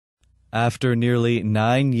After nearly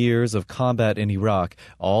 9 years of combat in Iraq,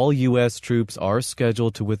 all U.S. troops are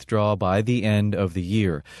scheduled to withdraw by the end of the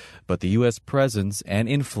year. But the U.S. presence and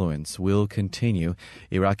influence will continue.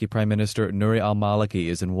 Iraqi Prime Minister Nouri al-Maliki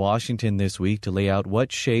is in Washington this week to lay out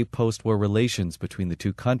what shape post-war relations between the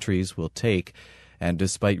two countries will take. And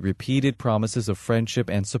despite repeated promises of friendship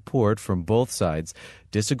and support from both sides,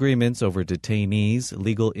 disagreements over detainees,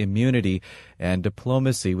 legal immunity, and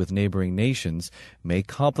diplomacy with neighboring nations may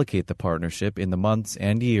complicate the partnership in the months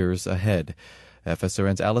and years ahead.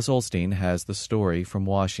 FSRN's Ollstein has the story from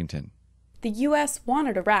Washington. The U.S.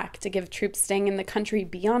 wanted Iraq to give troops staying in the country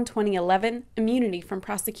beyond 2011 immunity from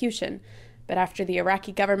prosecution. But after the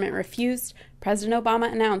Iraqi government refused, President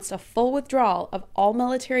Obama announced a full withdrawal of all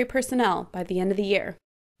military personnel by the end of the year.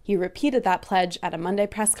 He repeated that pledge at a Monday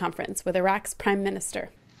press conference with Iraq's Prime Minister.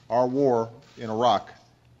 Our war in Iraq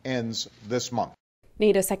ends this month.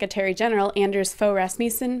 NATO Secretary General Anders Fogh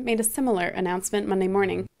Rasmussen made a similar announcement Monday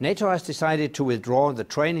morning. NATO has decided to withdraw the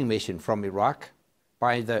training mission from Iraq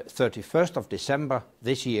by the 31st of December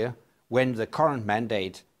this year, when the current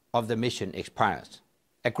mandate of the mission expires.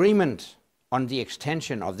 Agreement on the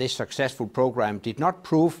extension of this successful program did not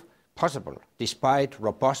prove possible, despite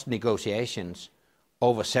robust negotiations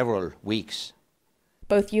over several weeks.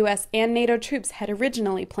 Both U.S. and NATO troops had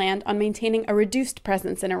originally planned on maintaining a reduced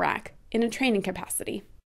presence in Iraq in a training capacity.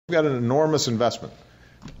 We've got an enormous investment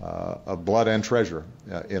of blood and treasure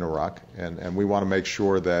in Iraq, and we want to make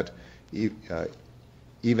sure that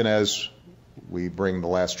even as we bring the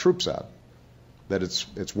last troops out, that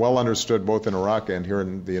it's well understood both in Iraq and here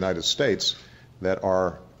in the United States that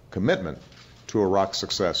our commitment to Iraq's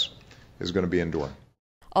success is going to be enduring.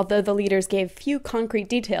 Although the leaders gave few concrete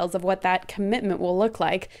details of what that commitment will look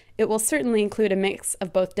like, it will certainly include a mix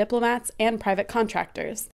of both diplomats and private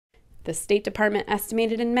contractors. The State Department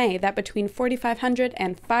estimated in May that between 4,500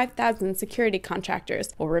 and 5,000 security contractors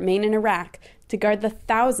will remain in Iraq to guard the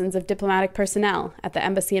thousands of diplomatic personnel at the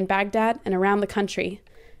embassy in Baghdad and around the country.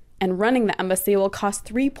 And running the embassy will cost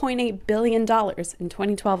 $3.8 billion in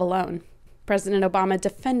 2012 alone. President Obama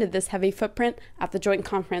defended this heavy footprint at the joint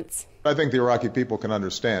conference. I think the Iraqi people can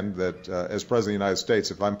understand that as President of the United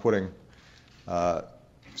States, if I'm putting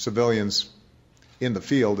civilians in the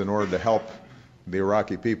field in order to help the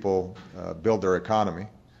Iraqi people build their economy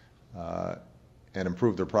and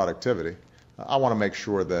improve their productivity, I want to make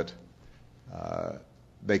sure that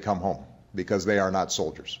they come home, because they are not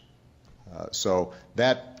soldiers. So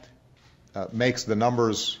that makes the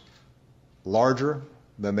numbers larger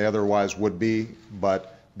than they otherwise would be,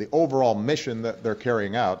 but the overall mission that they're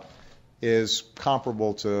carrying out is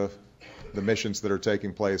comparable to the missions that are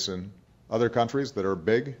taking place in other countries that are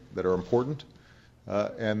big, that are important,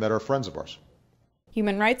 and that are friends of ours.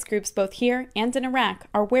 Human rights groups both here and in Iraq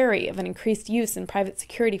are wary of an increased use in private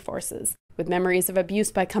security forces, with memories of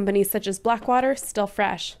abuse by companies such as Blackwater still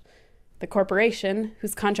fresh. The corporation,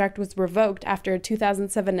 whose contract was revoked after a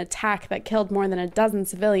 2007 attack that killed more than a dozen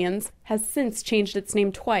civilians, has since changed its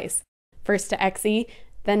name twice, first to XE,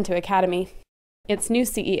 then to Academy. Its new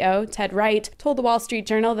CEO, Ted Wright, told the Wall Street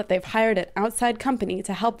Journal that they've hired an outside company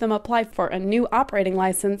to help them apply for a new operating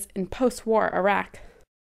license in post-war Iraq.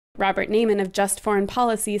 Robert Naiman of Just Foreign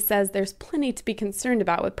Policy says there's plenty to be concerned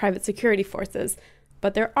about with private security forces,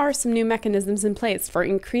 but there are some new mechanisms in place for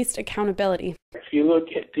increased accountability. If you look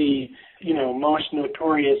at the most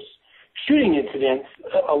notorious shooting incidents,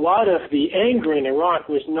 a lot of the anger in Iraq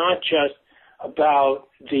was not just about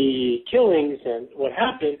the killings and what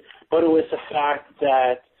happened, but it was the fact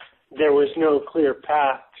that there was no clear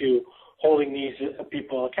path to holding these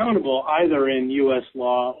people accountable, either in U.S.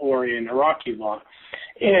 law or in Iraqi law.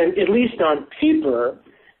 And at least on paper,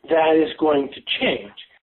 that is going to change.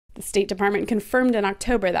 The State Department confirmed in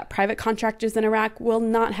October that private contractors in Iraq will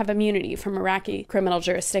not have immunity from Iraqi criminal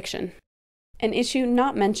jurisdiction. An issue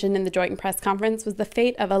not mentioned in the joint press conference was the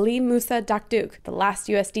fate of Ali Musa Dakdouk, the last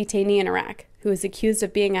U.S. detainee in Iraq, who is accused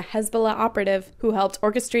of being a Hezbollah operative who helped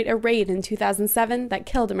orchestrate a raid in 2007 that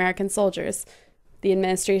killed American soldiers. The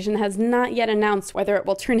administration has not yet announced whether it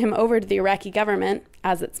will turn him over to the Iraqi government,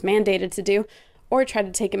 as it's mandated to do, or try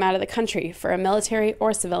to take him out of the country for a military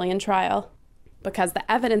or civilian trial. Because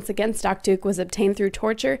the evidence against Dakdouk was obtained through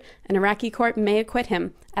torture, an Iraqi court may acquit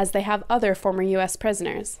him, as they have other former U.S.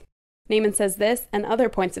 prisoners. Naiman says this and other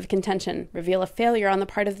points of contention reveal a failure on the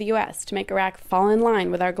part of the U.S. to make Iraq fall in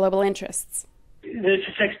line with our global interests. This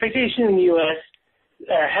expectation in the U.S.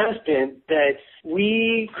 Has been that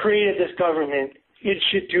we created this government, it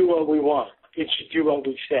should do what we want. It should do what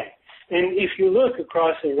we say. And if you look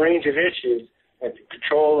across a range of issues, at the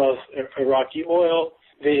control of Iraqi oil,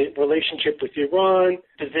 the relationship with Iran,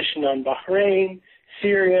 position on Bahrain,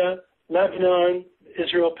 Syria, Lebanon,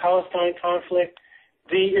 Israel-Palestine conflict,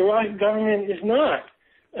 the Iraqi government is not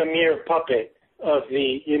a mere puppet of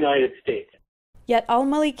the United States. Yet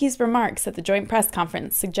al-Maliki's remarks at the joint press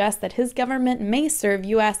conference suggest that his government may serve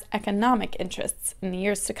U.S. economic interests in the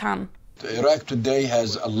years to come. Iraq today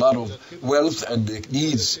has a lot of wealth and it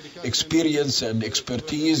needs experience and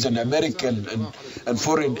expertise and American and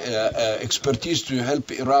foreign expertise to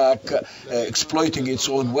help Iraq exploiting its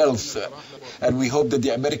own wealth. And we hope that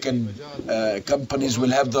the American companies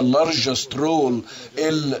will have the largest role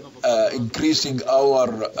in increasing our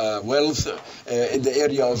wealth in the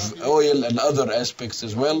area of oil and other aspects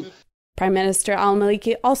as well. Prime Minister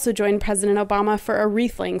al-Maliki also joined President Obama for a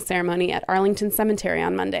wreath-laying ceremony at Arlington Cemetery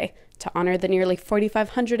on Monday to honor the nearly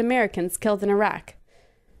 4,500 Americans killed in Iraq.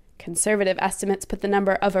 Conservative estimates put the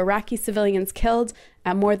number of Iraqi civilians killed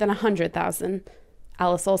at more than 100,000.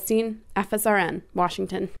 Alice Ollstein, FSRN,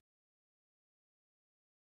 Washington.